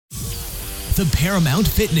the Paramount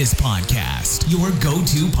Fitness Podcast, your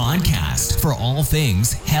go-to podcast for all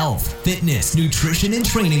things health, fitness, nutrition, and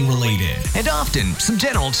training related. And often some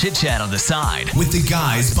general chit-chat on the side with the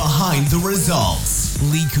guys behind the results,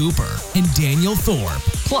 Lee Cooper and Daniel Thorpe,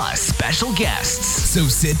 plus special guests. So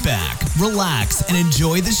sit back, relax, and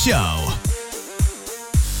enjoy the show.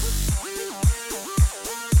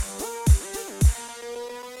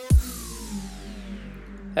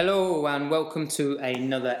 Hello and welcome to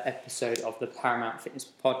another episode of the Paramount Fitness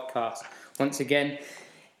Podcast. Once again,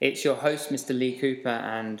 it's your host, Mr. Lee Cooper,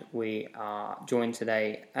 and we are joined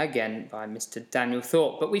today again by Mr. Daniel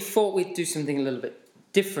Thorpe. But we thought we'd do something a little bit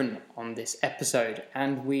different on this episode,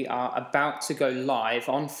 and we are about to go live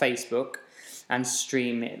on Facebook and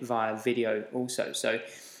stream it via video also. So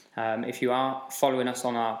if you are following us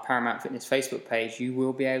on our Paramount Fitness Facebook page, you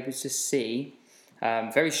will be able to see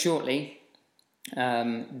very shortly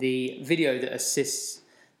the video that assists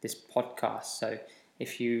this podcast. So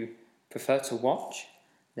if you prefer to watch,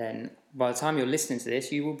 then by the time you're listening to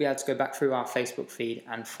this, you will be able to go back through our Facebook feed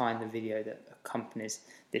and find the video that accompanies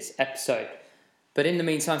this episode. But in the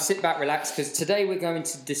meantime, sit back, relax, because today we're going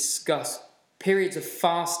to discuss periods of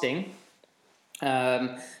fasting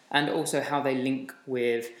and also how they link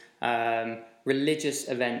with religious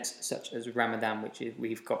events such as Ramadan, which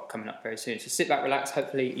we've got coming up very soon. So sit back, relax.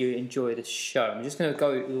 Hopefully you enjoy the show. I'm just going to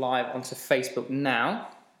go live onto Facebook now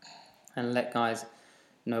and let guys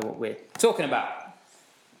know what we're talking about.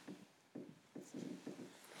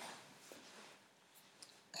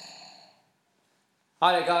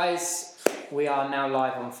 Hi there, guys. We are now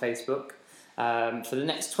live on Facebook. For the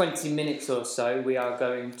next 20 minutes or so, we are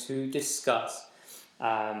going to discuss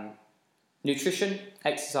nutrition,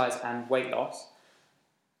 exercise and weight loss,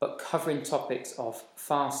 but covering topics of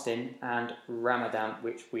fasting and Ramadan,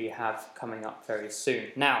 which we have coming up very soon.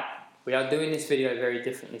 Now, we are doing this video very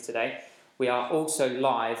differently today. We are also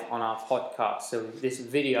live on our podcast. So this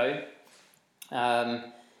video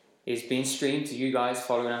is being streamed to you guys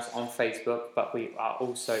following us on Facebook, but we are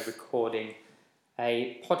also recording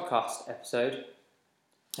a podcast episode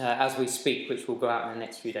as we speak, which will go out in the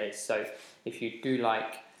next few days. So if you do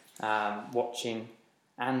like watching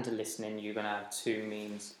and listening, you're going to have two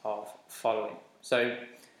means of following. So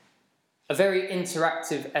a very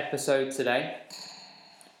interactive episode today.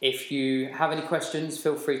 If you have any questions,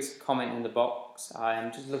 feel free to comment in the box. I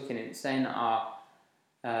am just looking at it, saying that our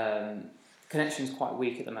connection is quite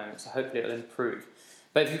weak at the moment, so hopefully it'll improve.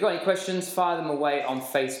 But if you've got any questions, fire them away on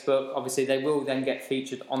Facebook. Obviously they will then get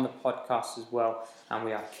featured on the podcast as well, and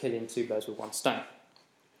we are killing two birds with one stone.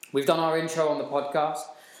 We've done our intro on the podcast.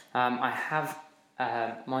 I have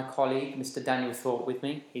my colleague, Mr. Daniel Thorpe, with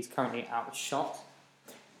me. He's currently out of shot.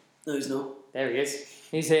 No, he's not. There he is.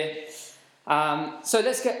 He's here. So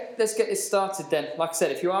let's get this started then. Like I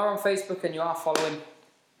said, if you are on Facebook and you are following,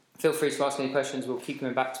 feel free to ask any questions. We'll keep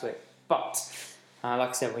coming back to it. But like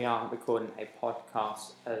I said, we are recording a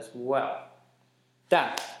podcast as well.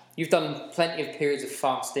 Dan, you've done plenty of periods of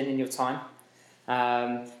fasting in your time.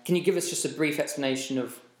 Can you give us just a brief explanation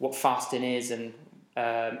of what fasting is and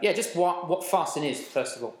just what fasting is,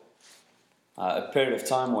 first of all? A period of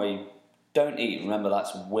time where you don't eat. Remember,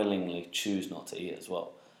 that's willingly choose not to eat as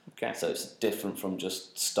well. Okay. So it's different from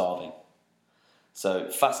just starving. So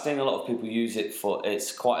fasting, a lot of people use it for,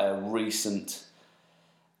 it's quite a recent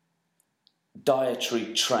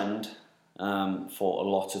dietary trend for a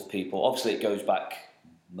lot of people. Obviously, it goes back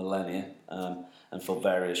millennia and for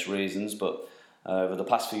various reasons, but over the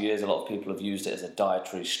past few years, a lot of people have used it as a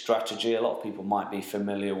dietary strategy. A lot of people might be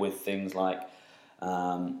familiar with things like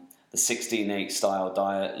the 16-8 style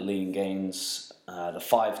diet, lean gains, the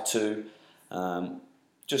 5-2,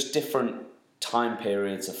 just different time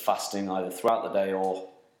periods of fasting either throughout the day or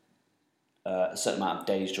a certain amount of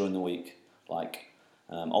days during the week, like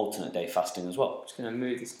alternate day fasting as well. I'm just going to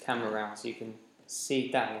move this camera around so you can see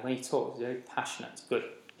Dan. When he talks, he's very passionate. It's good.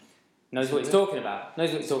 Knows what he's talking about.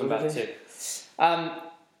 Knows what he's talking about too.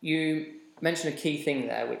 You mentioned a key thing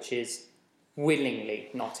there, which is willingly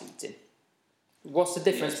not eating. What's the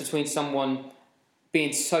difference between someone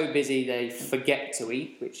being so busy they forget to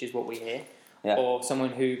eat, which is what we hear, or someone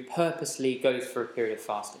who purposely goes for a period of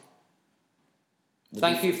fasting?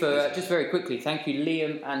 Thank you for, just very quickly, thank you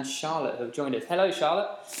Liam and Charlotte who have joined us. Hello Charlotte.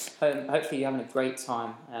 Hopefully you're having a great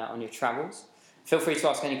time on your travels. Feel free to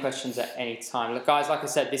ask any questions at any time. Look, guys, like I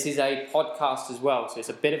said, this is a podcast as well, so it's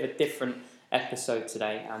a bit of a different episode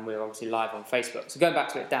today, and we're obviously live on Facebook. So going back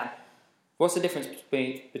to it, Dan, what's the difference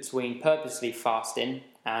between purposely fasting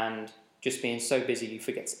and just being so busy you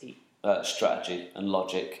forget to eat? Strategy and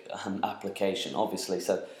logic and application, obviously.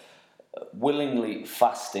 So willingly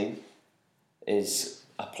fasting is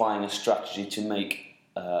applying a strategy to make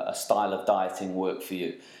a style of dieting work for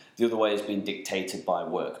you. The other way is being dictated by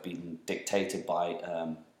work, being dictated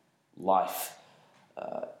by life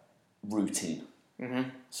routine. Mm-hmm.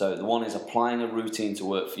 So the one is applying a routine to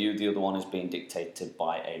work for you. The other one is being dictated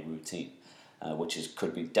by a routine, which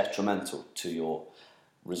could be detrimental to your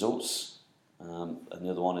results. And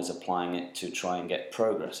the other one is applying it to try and get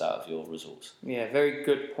progress out of your results. Yeah, very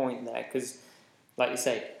good point there, because like you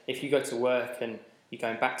say, if you go to work and you're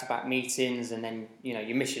going back-to-back meetings and then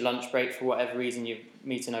you miss your lunch break for whatever reason, your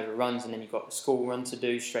meeting overruns, and then you've got the school run to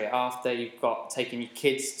do straight after, you've got taking your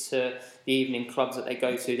kids to the evening clubs that they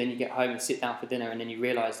go to, then you get home and sit down for dinner, and then you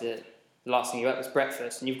realise that the last thing you ate was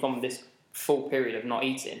breakfast, and you've gone this full period of not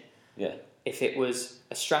eating. Yeah. If it was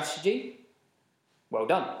a strategy, well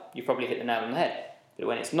done. You probably hit the nail on the head. But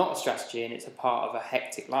when it's not a strategy and it's a part of a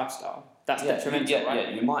hectic lifestyle, that's detrimental, right?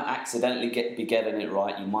 Yeah, you might accidentally be getting it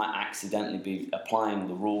right. You might accidentally be applying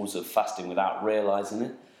the rules of fasting without realising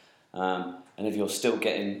it. And if you're still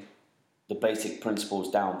getting the basic principles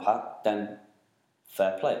down pat, then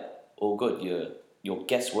fair play, all good. Your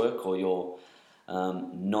guesswork or your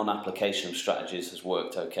non-application of strategies has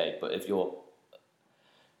worked okay. But if you're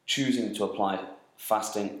choosing to apply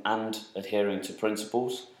fasting and adhering to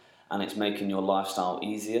principles, and it's making your lifestyle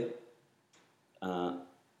easier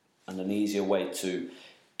and an easier way to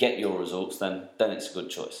get your results, then it's a good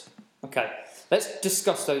choice. Okay, let's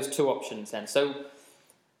discuss those two options then. So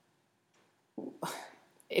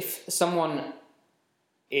if someone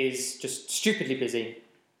is just stupidly busy,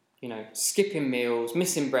 skipping meals,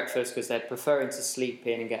 missing breakfast because they're preferring to sleep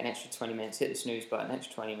in and get an extra 20 minutes, hit the snooze button,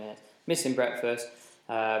 extra 20 minutes, missing breakfast,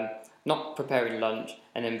 not preparing lunch,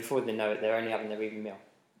 and then before they know it, they're only having their evening meal.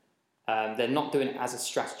 They're not doing it as a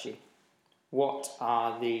strategy. What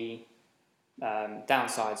are the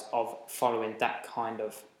downsides of following that kind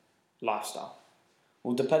of lifestyle?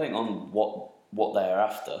 Well, depending on what they're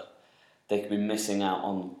after, they could be missing out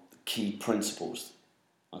on key principles.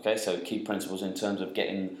 Okay, so key principles in terms of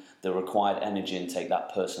getting the required energy intake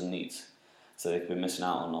that person needs. So they could be missing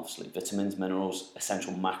out on, obviously, vitamins, minerals,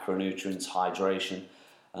 essential macronutrients, hydration,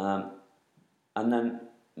 and then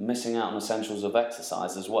missing out on essentials of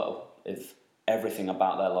exercise as well, if everything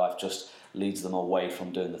about their life just leads them away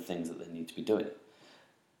from doing the things that they need to be doing.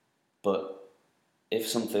 But if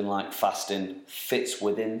something like fasting fits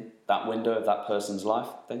within that window of that person's life,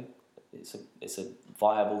 then it's a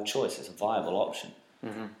viable choice, it's a viable option.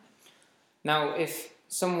 Mm-hmm. Now, if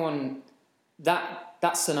someone,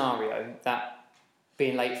 that scenario, that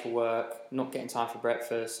being late for work, not getting time for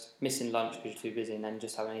breakfast, missing lunch because you're too busy, and then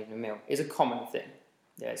just having an evening meal, is a common thing.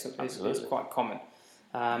 Yeah, it's quite common.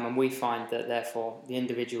 And we find that, therefore, the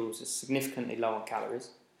individuals are significantly low on calories,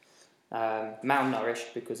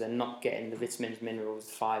 malnourished because they're not getting the vitamins, minerals,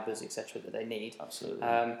 fibres, etc. that they need. Absolutely.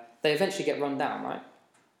 They eventually get run down, right?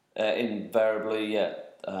 Invariably, yeah.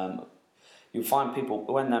 You'll find people,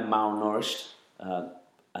 when they're malnourished,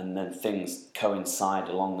 and then things coincide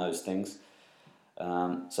along those things,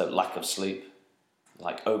 so lack of sleep,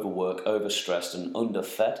 like overwork, overstressed and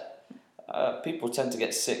underfed, people tend to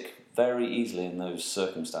get sick very easily in those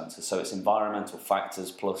circumstances. So it's environmental factors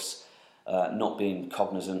plus not being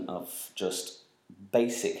cognizant of just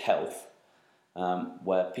basic health,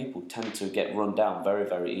 where people tend to get run down very,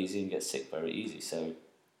 very easy and get sick very easy. So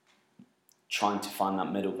trying to find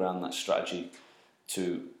that middle ground, that strategy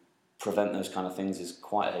to prevent those kind of things is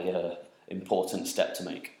quite a important step to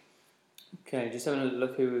make. Okay, just having a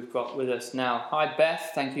look who we've got with us now. Hi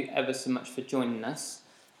Beth, thank you ever so much for joining us.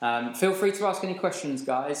 Feel free to ask any questions,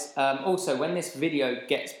 guys. Also, when this video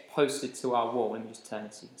gets posted to our wall, let me just turn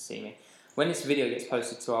it so you can see me. When this video gets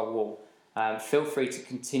posted to our wall, feel free to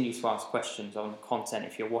continue to ask questions on the content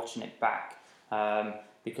if you're watching it back,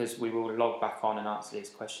 because we will log back on and answer these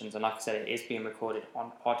questions. And like I said, it is being recorded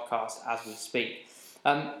on podcast as we speak.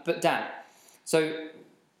 But Dan, so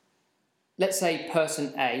let's say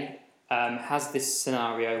person A has this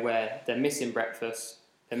scenario where they're missing breakfast,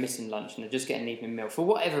 they're missing lunch, and they're just getting an evening meal for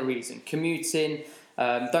whatever reason, commuting,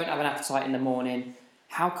 don't have an appetite in the morning.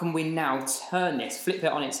 How can we now turn this, flip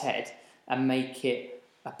it on its head, and make it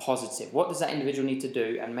a positive? What does that individual need to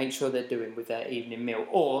do and make sure they're doing with their evening meal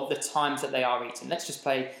or the times that they are eating? Let's just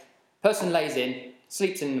play, person lays in,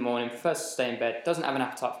 sleeps in the morning, prefers to stay in bed, doesn't have an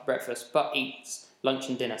appetite for breakfast, but eats lunch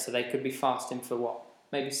and dinner. So they could be fasting for what,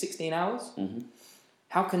 maybe 16 hours?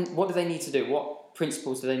 Mm-hmm. What do they need to do? What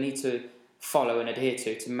principles do they need to follow and adhere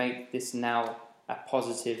to make this now a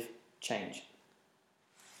positive change?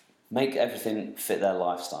 Make everything fit their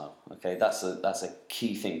lifestyle. Okay, that's a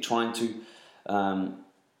key thing. Trying to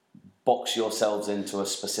box yourselves into a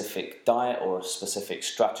specific diet or a specific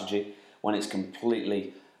strategy when it's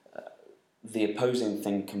completely the opposing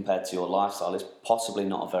thing compared to your lifestyle is possibly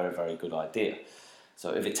not a very, very good idea.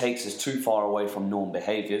 So if it takes us too far away from norm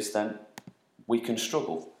behaviours, then we can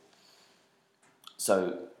struggle.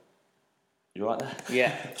 So, you right there?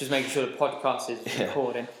 Yeah, just making sure the podcast is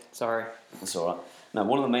recording. Sorry. That's all right. Now,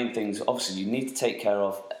 one of the main things, obviously, you need to take care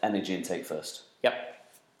of energy intake first. Yep.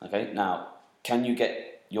 Okay, now, can you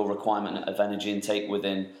get your requirement of energy intake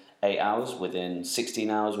within 8 hours, within 16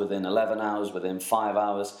 hours, within 11 hours, within 5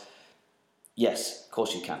 hours? Yes, of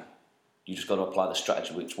course you can. You just got to apply the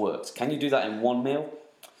strategy which works. Can you do that in one meal?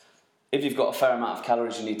 If you've got a fair amount of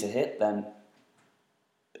calories you need to hit, then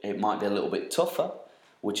it might be a little bit tougher,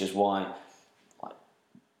 which is why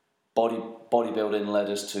bodybuilding led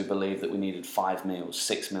us to believe that we needed 5 meals,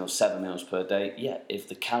 6 meals, 7 meals per day. Yeah, if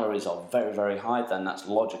the calories are very, very high, then that's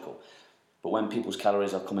logical. But when people's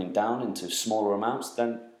calories are coming down into smaller amounts,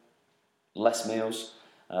 then less meals,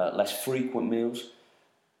 less frequent meals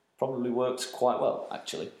probably works quite well,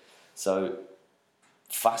 actually. So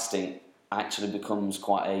fasting actually becomes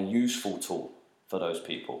quite a useful tool for those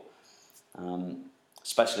people.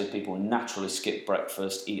 Especially if people naturally skip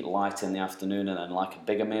breakfast, eat light in the afternoon, and then like a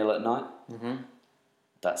bigger meal at night. Mm-hmm.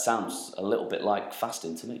 That sounds a little bit like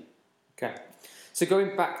fasting to me. Okay. So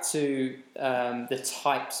going back to the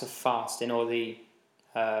types of fasting or the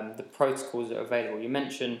protocols that are available, you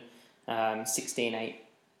mentioned 16-8.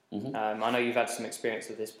 Mm-hmm. I know you've had some experience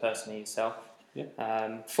with this personally yourself.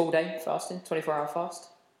 Yeah. Full day fasting, 24-hour fast?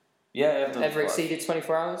 Yeah. I've done ever exceeded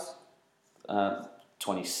 24 hours?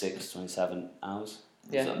 26, 27 hours.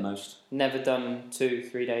 Yeah. At most. Never done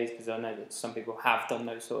 2-3 days, because I know that some people have done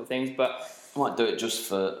those sort of things, but I might do it just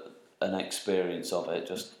for an experience of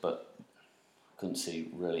it, but couldn't see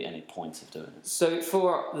really any point of doing it. So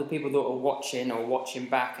for the people that are watching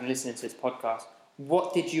back and listening to this podcast,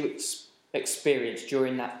 what did you experience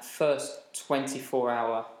during that first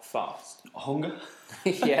 24-hour fast? Hunger.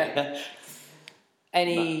 Yeah.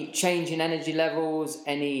 Any change in energy levels,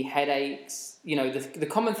 any headaches? You know, the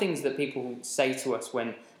common things that people say to us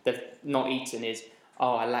when they've not eaten is,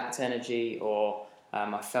 oh, I lacked energy, or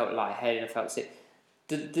I felt lightheaded, I felt sick.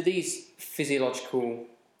 Do these physiological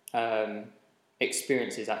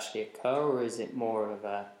experiences actually occur, or is it more of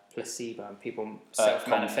a placebo and people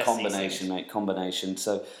self-manifest? Combination.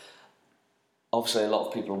 So obviously a lot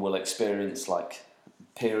of people will experience like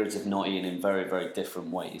periods of not eating in very, very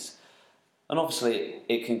different ways. And obviously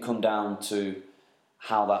it can come down to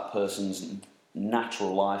how that person's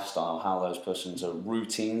natural lifestyle, how those person's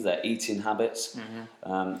routines, their eating habits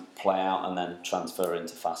play out and then transfer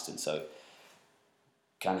into fasting. So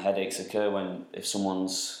can headaches occur if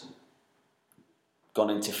someone's gone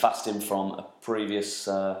into fasting from a previous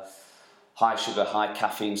high sugar, high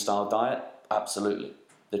caffeine style diet? Absolutely.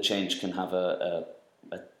 The change can have a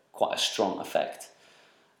quite a strong effect.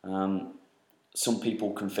 Some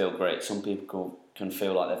people can feel great. Some people can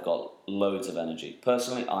feel like they've got loads of energy.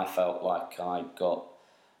 Personally, I felt like I got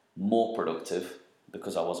more productive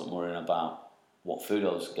because I wasn't worrying about what food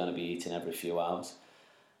I was going to be eating every few hours.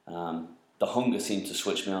 The hunger seemed to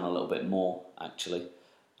switch me on a little bit more, actually.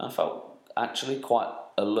 I felt actually quite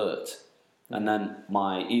alert. And then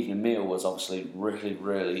my evening meal was obviously really,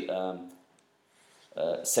 really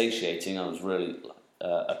satiating. It was really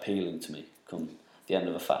appealing to me come the end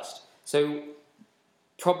of a fast. So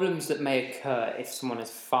problems that may occur if someone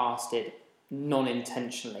has fasted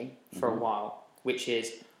non-intentionally for a while, which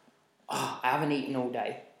is, I haven't eaten all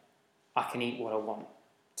day, I can eat what I want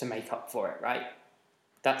to make up for it, right?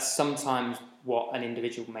 That's sometimes what an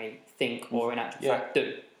individual may think or in actual fact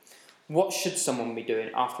do. What should someone be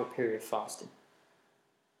doing after a period of fasting?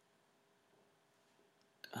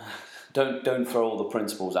 Don't throw all the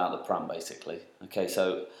principles out the pram, basically. Okay,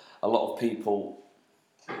 so a lot of people,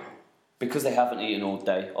 because they haven't eaten all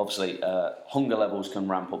day, obviously hunger levels can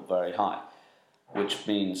ramp up very high, which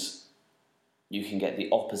means you can get the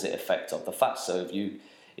opposite effect of the fast. So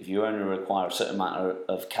if you only require a certain amount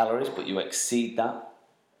of calories, but you exceed that,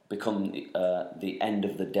 become the end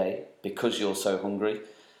of the day because you're so hungry,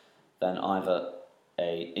 then either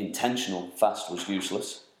a intentional fast was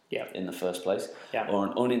useless in the first place, or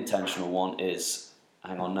an unintentional one is,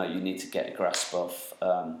 hang on, no, you need to get a grasp of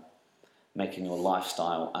making your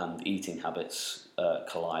lifestyle and eating habits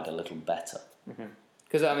collide a little better.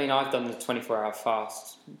 Because, I mean, I've done the 24-hour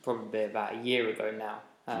fast probably about a year ago now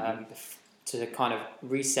to kind of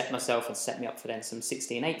reset myself and set me up for then some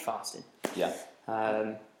 16-8 fasting. Yeah.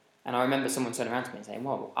 And I remember someone turning around to me and saying,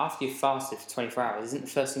 well, after you've fasted for 24 hours, isn't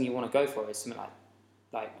the first thing you want to go for is something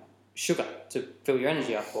like sugar to fill your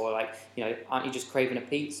energy up? Or like, you know, aren't you just craving a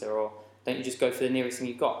pizza? Or don't you just go for the nearest thing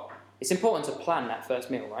you've got? It's important to plan that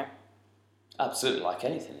first meal, right? Absolutely, like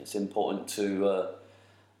anything, it's important to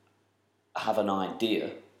have an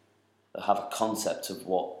idea, have a concept of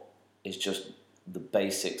what is just the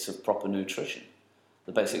basics of proper nutrition,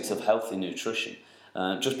 the basics of healthy nutrition.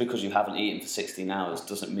 Just because you haven't eaten for 16 hours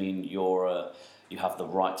doesn't mean you have the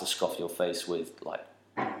right to scoff your face with like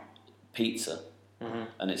pizza,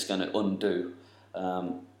 and it's going to undo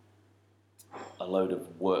a load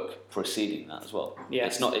of work preceding that as well. Yeah.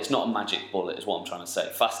 It's not a magic bullet, is what I'm trying to say.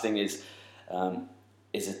 Fasting is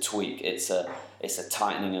a tweak. It's a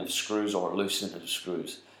tightening of screws or a loosening of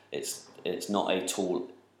screws. It's not a tool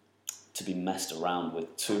to be messed around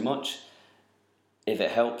with too much. If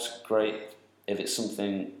it helps, great. If it's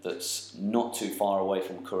something that's not too far away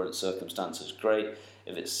from current circumstances, great.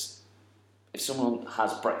 If someone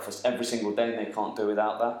has breakfast every single day and they can't do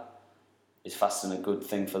without that, is fasting a good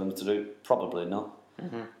thing for them to do? Probably not.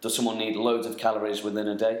 Does someone need loads of calories within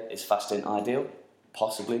a day? Is fasting ideal?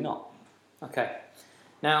 Possibly not. Okay.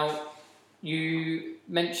 Now, you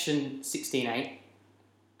mentioned 16:8.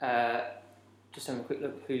 Just having a quick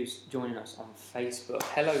look who's joining us on Facebook.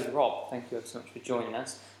 Hello, Rob. Thank you ever so much for joining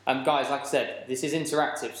us. Guys, like I said, this is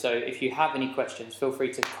interactive, so if you have any questions, feel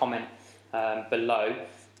free to comment below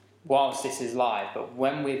whilst this is live. But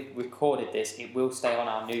when we've recorded this, it will stay on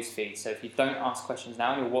our news feed. So if you don't ask questions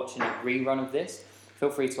now and you're watching a rerun of this, feel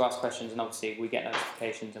free to ask questions, and obviously we get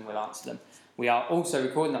notifications and we'll answer them. We are also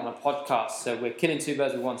recording that on a podcast, so we're killing two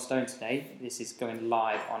birds with one stone today. This is going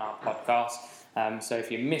live on our podcast. So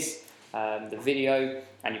if you miss the video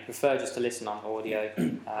and you prefer just to listen on audio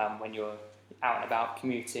when you're out and about,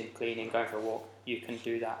 commuting, cleaning, going for a walk, you can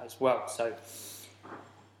do that as well. So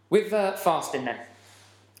with fasting then,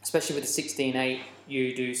 especially with the 16:8,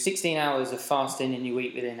 you do 16 hours of fasting and you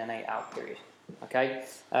eat within an 8-hour period. Okay?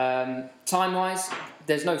 Time-wise,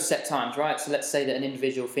 there's no set times, right? So let's say that an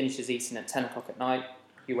individual finishes eating at 10 o'clock at night,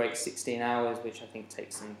 you wait 16 hours, which I think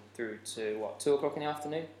takes them through to, 2 o'clock in the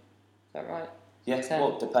afternoon? Is that right? Yeah, 10?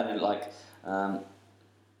 well, depending,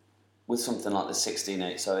 with something like the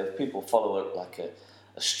 16:8, so if people follow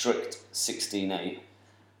a strict 16:8,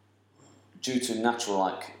 due to natural,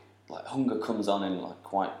 like hunger comes on in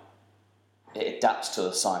it adapts to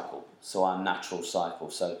a cycle, so our natural cycle.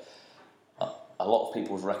 So a lot of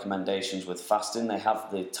people's recommendations with fasting, they have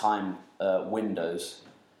the time windows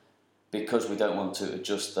because we don't want to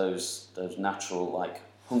adjust those natural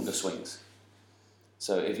hunger swings.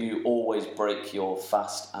 So if you always break your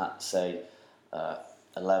fast at, say,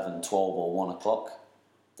 11, 12 or 1 o'clock,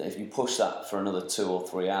 if you push that for another 2 or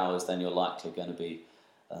 3 hours, then you're likely going to be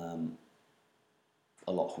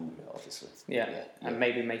a lot hungrier, obviously. Yeah. And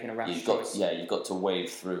maybe making a rash choice. You've got to wade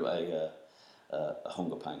through a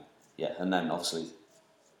hunger pang. Yeah, and then obviously,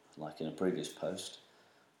 like in a previous post,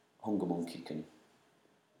 Hunger Monkey can...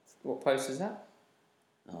 What post is that?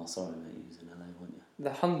 Oh, sorry, mate, you was in LA, weren't you?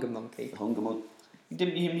 The Hunger Monkey. The Hunger Monkey. You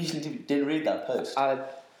didn't read that post? I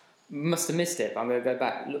must have missed it, but I'm going to go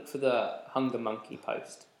back. Look for the Hunger Monkey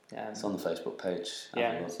post. It's on the Facebook page.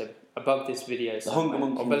 Yeah, so above this video the Hunger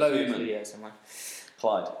Monkey or below this video somewhere.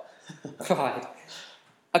 Clyde. Clyde.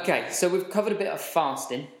 Okay, so we've covered a bit of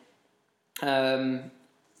fasting.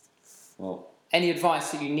 Well, any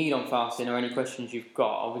advice that you need on fasting or any questions you've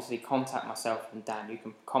got, obviously contact myself and Dan. You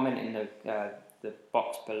can comment in the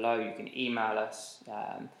box below. You can email us,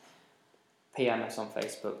 PM us on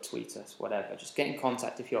Facebook, tweet us, whatever. Just get in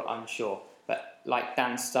contact if you're unsure. But like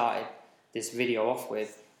Dan started this video off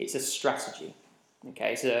with, it's a strategy.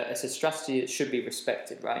 Okay, it's a strategy that should be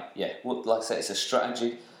respected, right? Yeah, well, like I said, it's a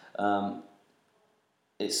strategy.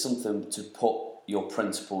 It's something to put your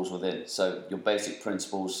principles within. So your basic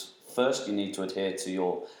principles, first you need to adhere to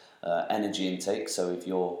your energy intake. So if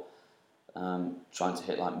you're trying to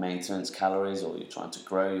hit maintenance calories or you're trying to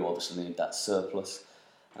grow, you obviously need that surplus.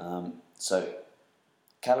 So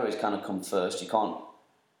calories kind of come first. You can't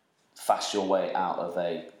fast your way out of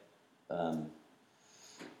a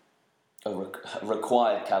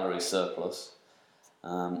required calorie surplus.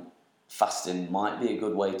 Fasting might be a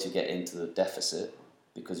good way to get into the deficit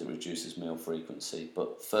because it reduces meal frequency,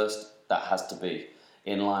 but first that has to be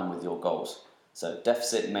in line with your goals. So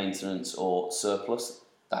deficit, maintenance or surplus,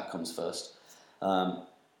 that comes first.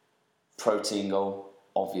 Protein goal,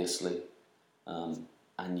 obviously,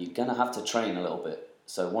 and you're going to have to train a little bit.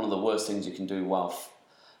 So one of the worst things you can do while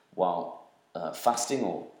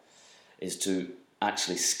fasting is to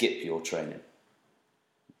actually skip your training.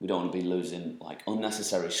 We don't want to be losing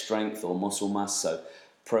unnecessary strength or muscle mass, so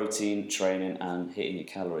protein, training and hitting your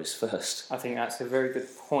calories first. I think that's a very good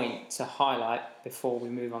point to highlight before we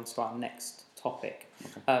move on to our next topic.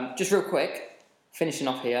 Okay. Just real quick, finishing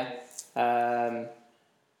off here,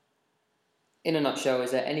 in a nutshell,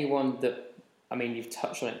 is there anyone that I mean, you've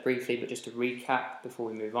touched on it briefly, but just to recap before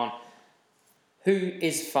we move on, who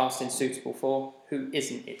is fasting suitable for? Who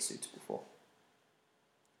isn't it suitable for?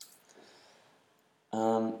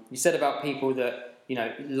 You said about people that,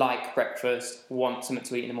 like breakfast, want something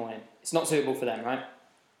to eat in the morning. It's not suitable for them, right?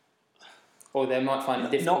 Or they might find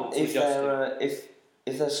it difficult Not to if adjust they're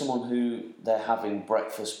if there's someone who they're having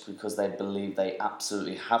breakfast because they believe they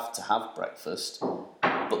absolutely have to have breakfast,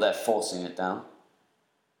 but they're forcing it down,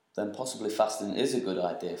 then possibly fasting is a good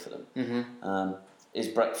idea for them. Mm-hmm. Is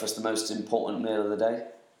breakfast the most important meal of the day?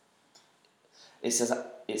 It's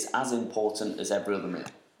as important as every other meal.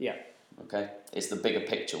 Yeah. Okay? It's the bigger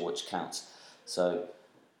picture which counts. So,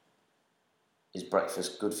 is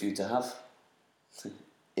breakfast good for you to have?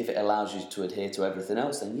 If it allows you to adhere to everything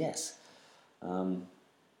else, then yes.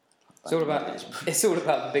 It's all about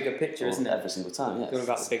the bigger picture, isn't it? Every single time, yes. It's all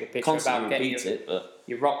about the bigger picture. Constantly about getting repeat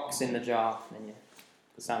your rocks in the jar and your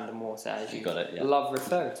sand and water, as you got it, yeah. love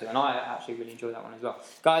referring to. And I actually really enjoy that one as well.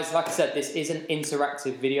 Guys, like I said, this is an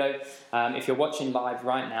interactive video. If you're watching live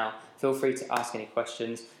right now, feel free to ask any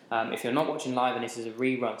questions. If you're not watching live and this is a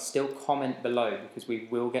rerun, still comment below, because we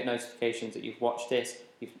will get notifications that you've watched this,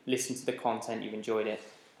 you've listened to the content, you've enjoyed it,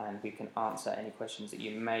 and we can answer any questions that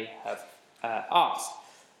you may have asked.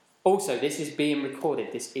 Also, this is being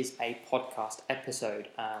recorded. This is a podcast episode.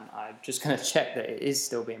 I'm just going to check that it is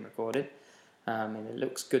still being recorded. And it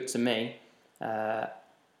looks good to me.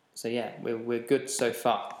 So yeah, we're good so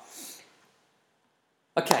far.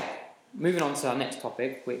 Okay, moving on to our next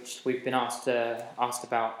topic, which we've been asked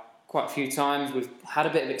about quite a few times. We've had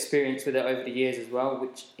a bit of experience with it over the years as well,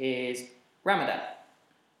 which is Ramadan,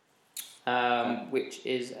 which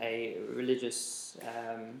is a religious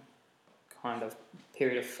kind of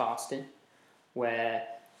period of fasting where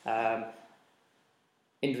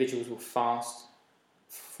individuals will fast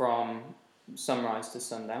from sunrise to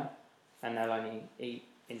sundown, and they'll only eat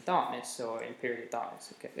in darkness or in period of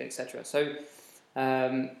darkness, etc. So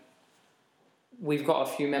we've got a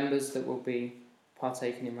few members that will be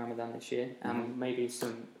partaking in Ramadan this year, and maybe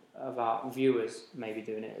some of our viewers may be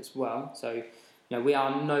doing it as well. So we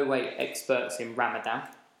are in no way experts in Ramadan.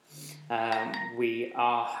 We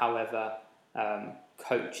are, however,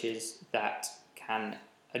 coaches that can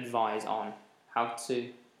advise on how to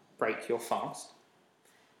break your fast,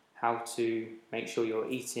 how to make sure you're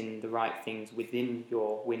eating the right things within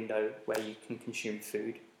your window where you can consume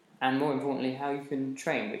food, and more importantly, how you can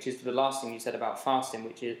train, which is the last thing you said about fasting,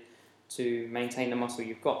 which is to maintain the muscle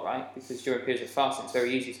you've got, right? Because during periods of fasting, it's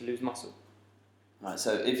very easy to lose muscle. Right.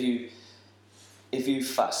 So if you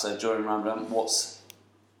fast, so during Ramadan, what's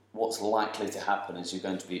likely to happen is you're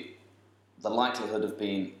going to be, the likelihood of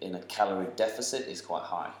being in a calorie deficit is quite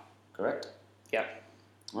high, correct? Yeah.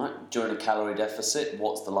 Right. During a calorie deficit,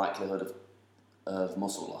 what's the likelihood of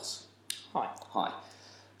muscle loss? High.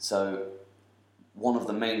 So one of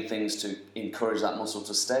the main things to encourage that muscle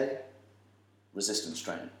to stay, resistance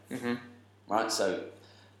training. Mm-hmm. Right. So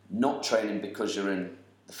not training because you're in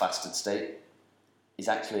the fasted state is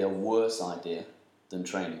actually a worse idea than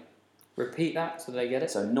training. Repeat that so they get it.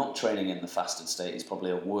 So not training in the fasted state is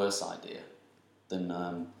probably a worse idea than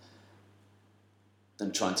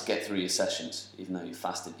trying to get through your sessions, even though you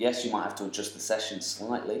fasted. Yes, you might have to adjust the sessions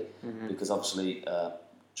slightly, because obviously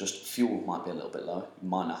just fuel might be a little bit lower. You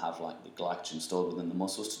might not have like the glycogen stored within the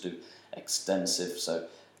muscles to do extensive. So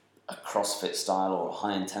a CrossFit style or a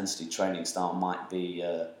high intensity training style might be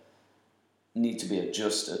need to be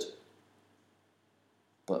adjusted.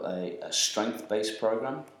 But a strength based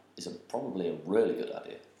program is probably a really good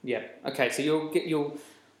idea. Yeah. Okay. So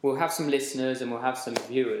we'll have some listeners and we'll have some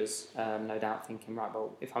viewers, no doubt, thinking, right,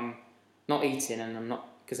 well, if I'm not eating and I'm not,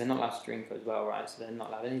 because they're not allowed to drink as well, right? So they're not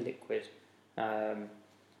allowed any liquid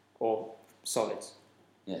or solids.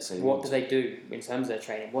 Yeah. So what do they do in terms of their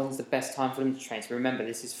training? When's the best time for them to train? So remember,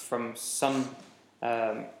 this is from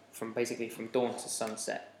basically from dawn to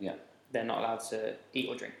sunset. Yeah. They're not allowed to eat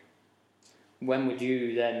or drink. When would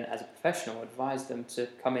you then, as a professional, advise them to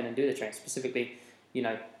come in and do the training? Specifically,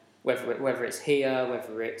 whether it's here,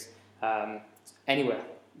 whether it's anywhere.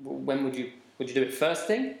 When would you do it first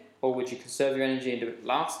thing, or would you conserve your energy and do it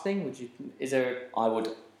last thing? I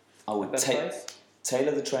would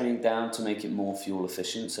tailor the training down to make it more fuel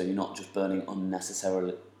efficient, so you're not just burning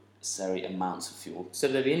unnecessary amounts of fuel. So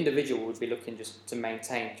that the individual would be looking just to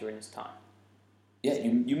maintain during this time. Yeah,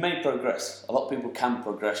 you may progress. A lot of people can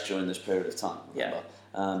progress during this period of time. Remember.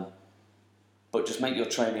 Yeah. But just make your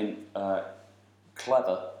training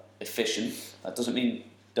clever, efficient. That doesn't mean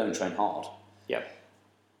don't train hard. Yeah.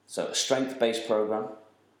 So a strength-based program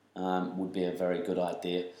would be a very good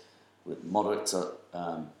idea, with moderate to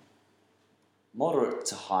moderate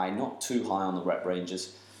to high, not too high on the rep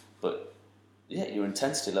ranges, but yeah, your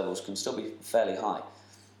intensity levels can still be fairly high.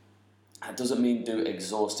 That doesn't mean do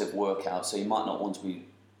exhaustive workouts, so you might not want to be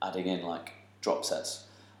adding in like drop sets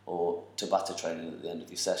or Tabata training at the end of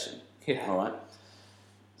your session. Yeah. All right.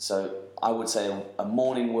 So I would say a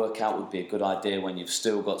morning workout would be a good idea when you've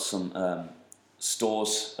still got some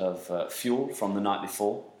stores of fuel from the night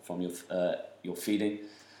before, from your feeding,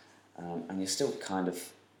 and you're still kind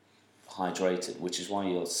of hydrated, which is why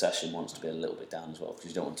your session wants to be a little bit down as well, because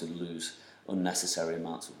you don't want to lose unnecessary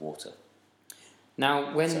amounts of water.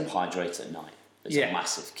 Now, when So hydrate at night is a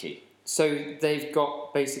massive key. So they've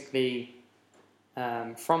got basically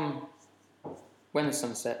from when the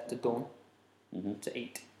sun set to dawn to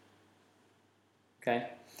eat. Okay.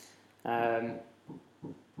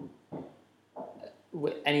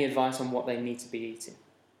 Any advice on what they need to be eating?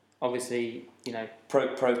 Obviously,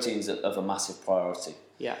 Proteins of a massive priority.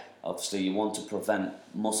 Yeah. Obviously, you want to prevent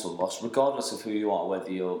muscle loss, regardless of who you are,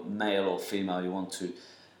 whether you're male or female. You want to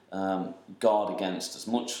guard against as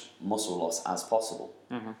much muscle loss as possible.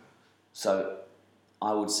 Mm-hmm. So,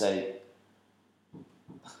 I would say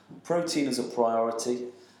protein is a priority,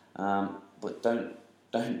 but don't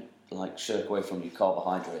like shirk away from your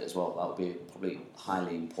carbohydrate as well. That would be probably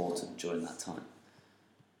highly important during that time,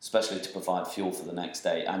 especially to provide fuel for the next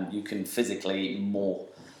day. And you can physically eat more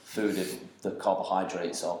food if the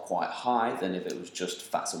carbohydrates are quite high than if it was just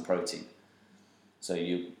fats and protein. So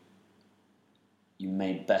you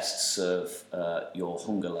may best serve your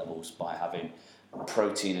hunger levels by having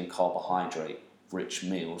protein and carbohydrate rich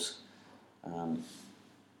meals.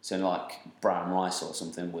 So like brown rice or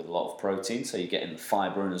something with a lot of protein, so you're getting the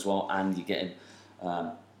fibre in as well, and you're getting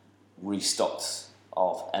restocks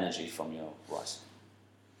of energy from your rice.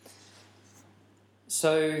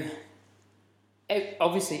 So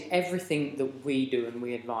obviously everything that we do and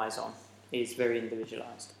we advise on is very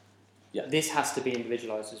individualised. Yeah. This has to be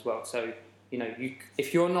individualised as well. So,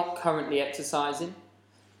 if you're not currently exercising,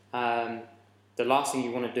 the last thing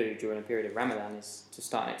you want to do during a period of Ramadan is to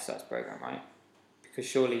start an exercise program, right? Because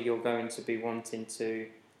surely you're going to be wanting to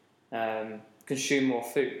consume more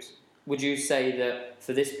food. Would you say that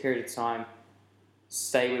for this period of time,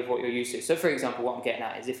 stay with what you're used to? So, for example, what I'm getting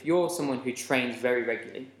at is if you're someone who trains very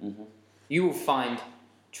regularly, you will find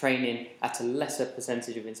training at a lesser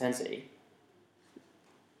percentage of intensity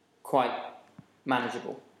quite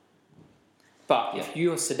manageable. But if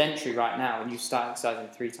you're sedentary right now and you start exercising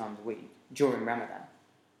 3 times a week during Ramadan,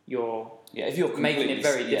 if you're making it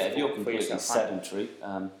very difficult if you're completely for yourself, sedentary,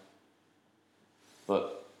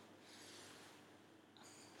 but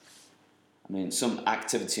I mean, some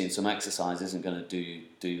activity and some exercise isn't going to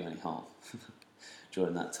do you any harm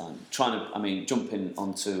during that time. Jumping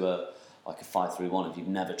onto a 5-3-1 if you've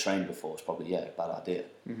never trained before is probably a bad idea.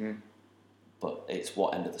 Mm-hmm. But it's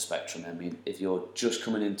what end of the spectrum. I mean, if you're just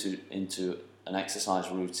coming into an exercise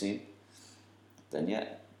routine, then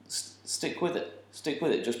stick with it. Stick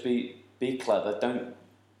with it. Just be clever. Don't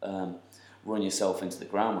run yourself into the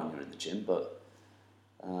ground when you're in the gym. But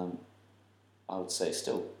I would say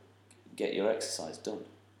still get your exercise done.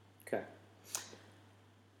 Okay.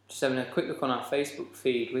 Just having a quick look on our Facebook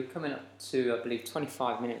feed. We're coming up to, I believe,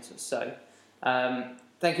 25 minutes or so.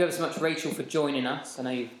 Thank you ever so much, Rachel, for joining us. I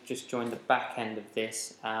know you've just joined the back end of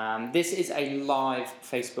this. This is a live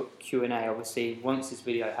Facebook Q&A. Obviously, once this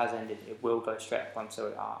video has ended, it will go straight up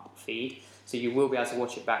onto our feed. So you will be able to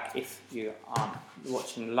watch it back if you aren't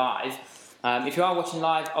watching live. If you are watching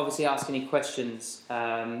live, obviously ask any questions.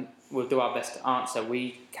 We'll do our best to answer.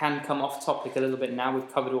 We can come off topic a little bit now.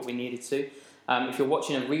 We've covered what we needed to. If you're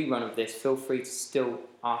watching a rerun of this, feel free to still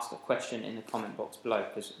ask a question in the comment box below,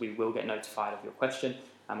 because we will get notified of your question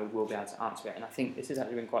and we will be able to answer it. And I think this has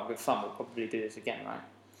actually been quite good fun. We'll probably do this again, right?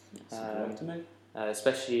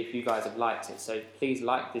 Especially if you guys have liked it. So please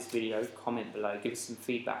like this video, comment below, give us some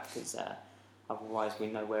feedback, because otherwise we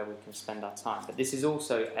know where we can spend our time. But this is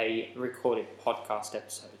also a recorded podcast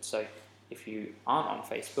episode. So if you aren't on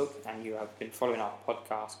Facebook and you have been following our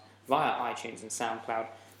podcast via iTunes and SoundCloud,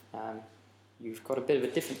 you've got a bit of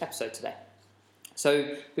a different episode today.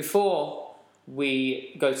 So before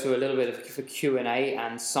we go to a little bit of a Q&A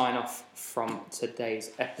and sign off from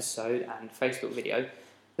today's episode and Facebook video,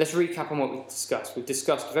 let's recap on what we've discussed. We've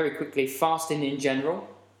discussed very quickly fasting in general.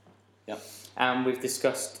 Yep. And we've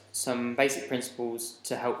discussed some basic principles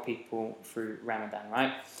to help people through Ramadan,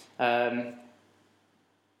 right?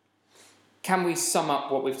 Can we sum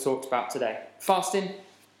up what we've talked about today? Fasting,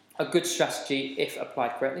 a good strategy if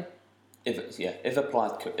applied correctly. If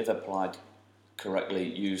applied correctly,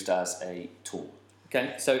 used as a tool.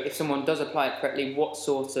 Okay, so if someone does apply it correctly, what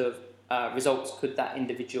sort of results could that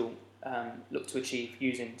individual look to achieve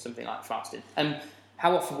using something like fasting? And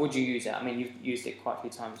how often would you use it? I mean, you've used it quite a few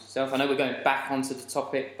times yourself. I know we're going back onto the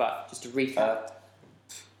topic, but just to recap.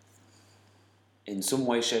 In some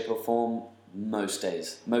way, shape or form, most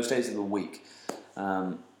days of the week.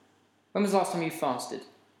 When was the last time you fasted?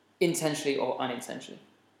 Intentionally or unintentionally?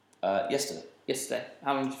 Yesterday. Yesterday.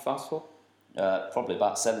 How long did you fast for? Probably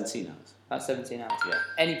about 17 hours. About 17 hours. Yeah.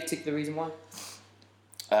 Any particular reason why?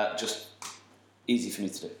 Just easy for me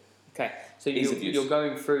to do. Okay, so you're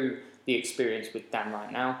going through the experience with Dan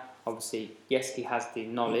right now. Obviously, yes, he has the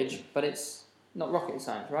knowledge, but it's not rocket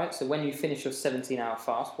science, right? So when you finish your 17-hour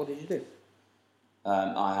fast, what did you do?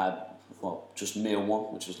 I had, just meal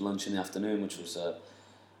one, which was lunch in the afternoon, which was,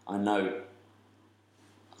 I know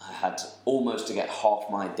I had almost to get half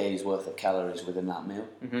my day's worth of calories within that meal.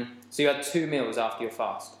 Mm-hmm. So you had 2 meals after your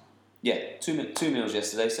fast? Yeah, two meals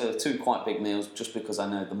yesterday, so 2 quite big meals, just because I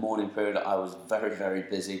know the morning period I was very, very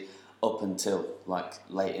busy up until like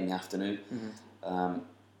late in the afternoon. Mm-hmm.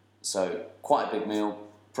 So quite a big meal,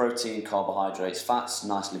 protein, carbohydrates, fats,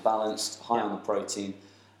 nicely balanced, high on the protein.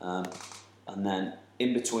 And then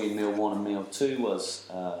in between meal 1 and meal 2 was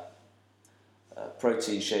a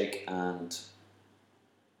protein shake and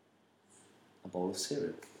a bowl of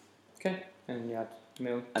cereal. Okay, and you had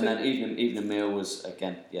meal 2. And then evening meal was,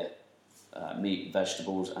 again, meat,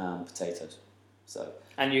 vegetables and potatoes. So.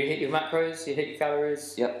 And you hit your macros, you hit your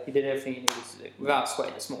calories, Yep. You did everything you needed to do without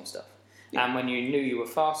sweating the small stuff. Yep. And when you knew you were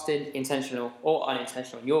fasting, intentional or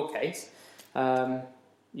unintentional in your case,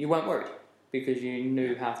 you weren't worried because you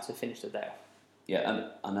knew how to finish the day off. Yeah, and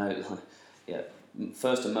I know,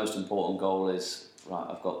 first and most important goal is, right,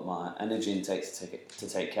 I've got my energy intake to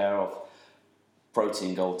take care of,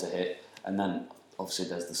 protein goal to hit, and then obviously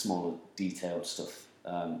there's the smaller detailed stuff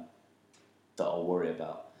that I'll worry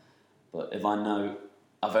about. But if I know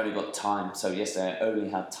I've only got time, so yesterday I only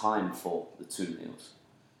had time for the 2 meals.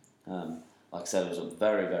 Like I said, I was up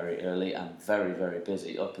very, very early and very, very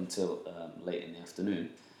busy up until late in the afternoon.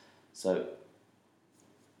 So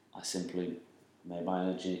I simply made my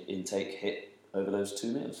energy intake hit over those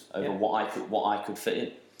 2 meals, over what I could fit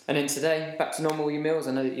in. And then today, back to normal your meals.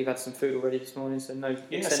 I know that you've had some food already this morning, so no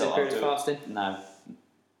extended period of fasting. No,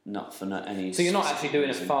 not for any. So you're not actually doing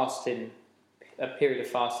a period of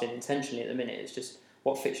fasting intentionally at the minute. It's just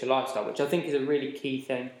what fits your lifestyle, which I think is a really key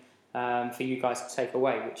thing for you guys to take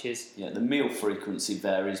away, which is... Yeah, the meal frequency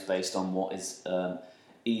varies based on what is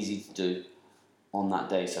easy to do on that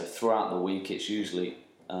day. So throughout the week, it's usually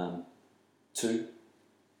two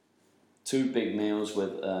big meals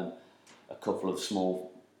with a couple of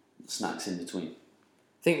small snacks in between.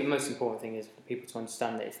 I think the most important thing is for people to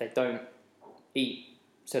understand that if they don't eat,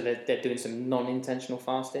 so they're doing some non-intentional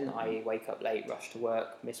fasting, i.e. wake up late, rush to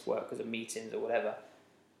work, miss work because of meetings or whatever,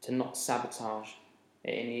 to not sabotage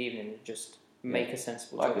it in the evening, just make a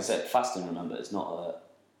sensible choice. Like I said, fasting, remember, it's not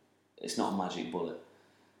a magic bullet.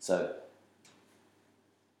 So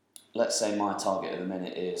let's say my target at the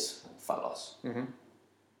minute is fat loss. Mm-hmm.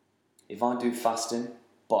 If I do fasting,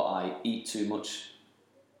 but I eat too much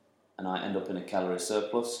and I end up in a calorie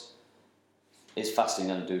surplus, is fasting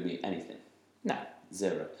going to do me anything? No.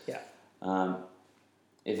 0. Yeah.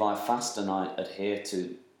 If I fast and I adhere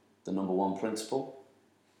to the number 1 principle,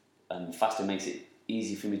 and fasting makes it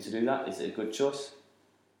easy for me to do that, is it a good choice?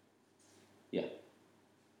 Yeah.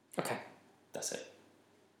 Okay. That's it.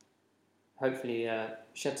 Hopefully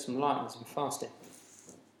shed some light on some fasting.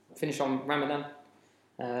 Finish on Ramadan.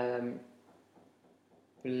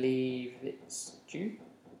 Believe it's June?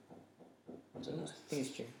 I don't know. I think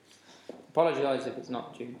it's June. Apologise if it's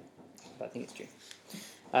not June, but I think it's June.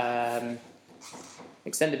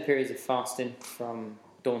 Extended periods of fasting from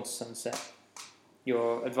dawn to sunset.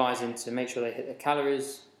 You're advising to make sure they hit their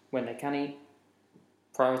calories when they can eat.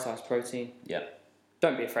 Prioritise protein. Yeah.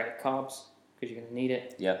 Don't be afraid of carbs because you're going to need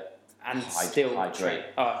it. Yeah. And still hydrate.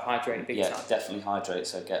 Hydrate big time. Yeah, definitely hydrate.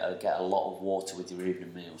 So get a lot of water with your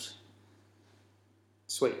evening meals.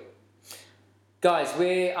 Sweet. Guys,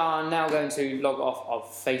 we are now going to log off of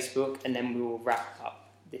Facebook and then we will wrap up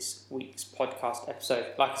this week's podcast episode.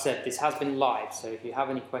 Like I said, this has been live, so if you have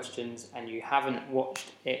any questions and you haven't watched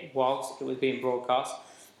it whilst it was being broadcast,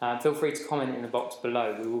 feel free to comment in the box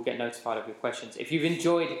below. We will get notified of your questions. If you've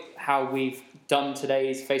enjoyed how we've done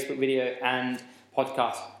today's Facebook video and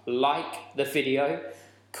podcast, like the video,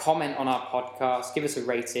 comment on our podcast, give us a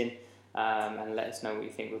rating, and let us know what you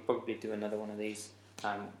think. We'll probably do another one of these,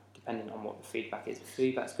 depending on what the feedback is. If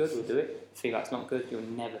feedback's good, we'll do it. If feedback's not good, you'll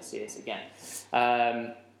never see us again.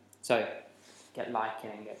 So get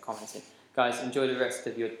liking and get commenting. Guys, enjoy the rest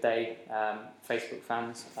of your day, Facebook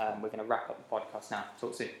fans. We're going to wrap up the podcast now.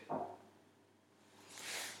 Talk soon.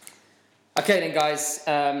 Okay then, guys,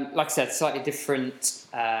 like I said, slightly different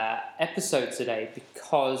episode today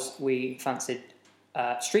because we fancied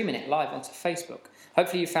streaming it live onto Facebook.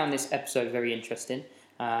 Hopefully you found this episode very interesting.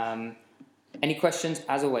 Any questions,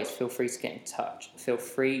 as always, feel free to get in touch. Feel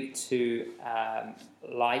free to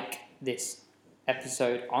like this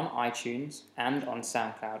episode on iTunes and on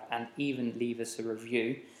SoundCloud, and even leave us a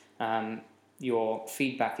review. Your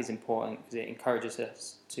feedback is important because it encourages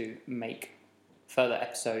us to make further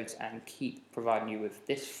episodes and keep providing you with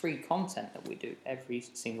this free content that we do every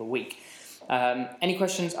single week. Any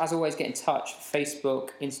questions, as always, get in touch. Facebook,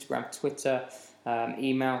 Instagram, Twitter,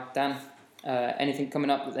 email. Dan, anything coming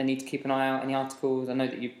up that they need to keep an eye out? Any articles? I know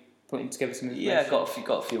that you're putting together some information. Yeah, got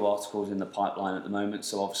a few articles in the pipeline at the moment.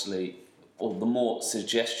 So obviously, the more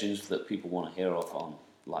suggestions that people want to hear of on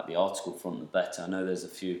like the article front, the better. I know there's a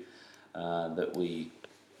few that we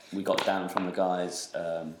got down from the guys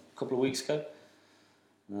a couple of weeks ago.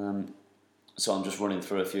 So I'm just running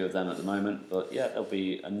through a few of them at the moment, but yeah, there'll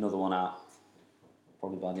be another one out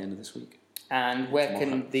probably by the end of this week. And where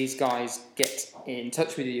can these guys get in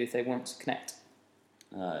touch with you if they want to connect?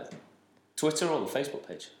 Twitter or the Facebook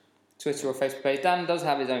page? Twitter or Facebook page. Dan does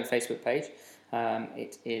have his own Facebook page.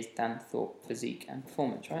 It is Dan Thorpe Physique and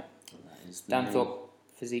Performance, right? That is Dan Thorpe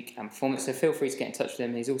Physique and Performance. So feel free to get in touch with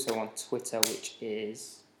him. He's also on Twitter, which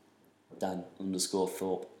is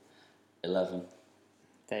Dan_Thorpe 11.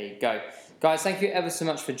 There you go. Guys, thank you ever so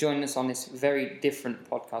much for joining us on this very different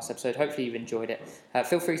podcast episode. Hopefully you've enjoyed it.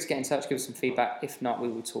 Feel free to get in touch, give us some feedback. If not, we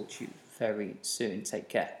will talk to you very soon. Take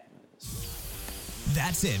care.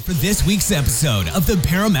 That's it for this week's episode of the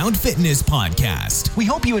Paramount Fitness Podcast. We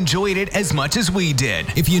hope you enjoyed it as much as we did.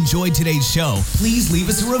 If you enjoyed today's show, please leave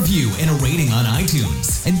us a review and a rating on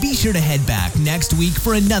iTunes. And be sure to head back next week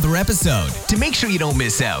for another episode. To make sure you don't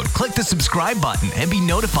miss out, click the subscribe button and be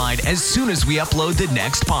notified as soon as we upload the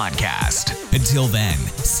next podcast. Until then,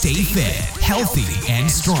 stay fit, healthy, and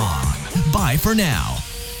strong. Bye for now.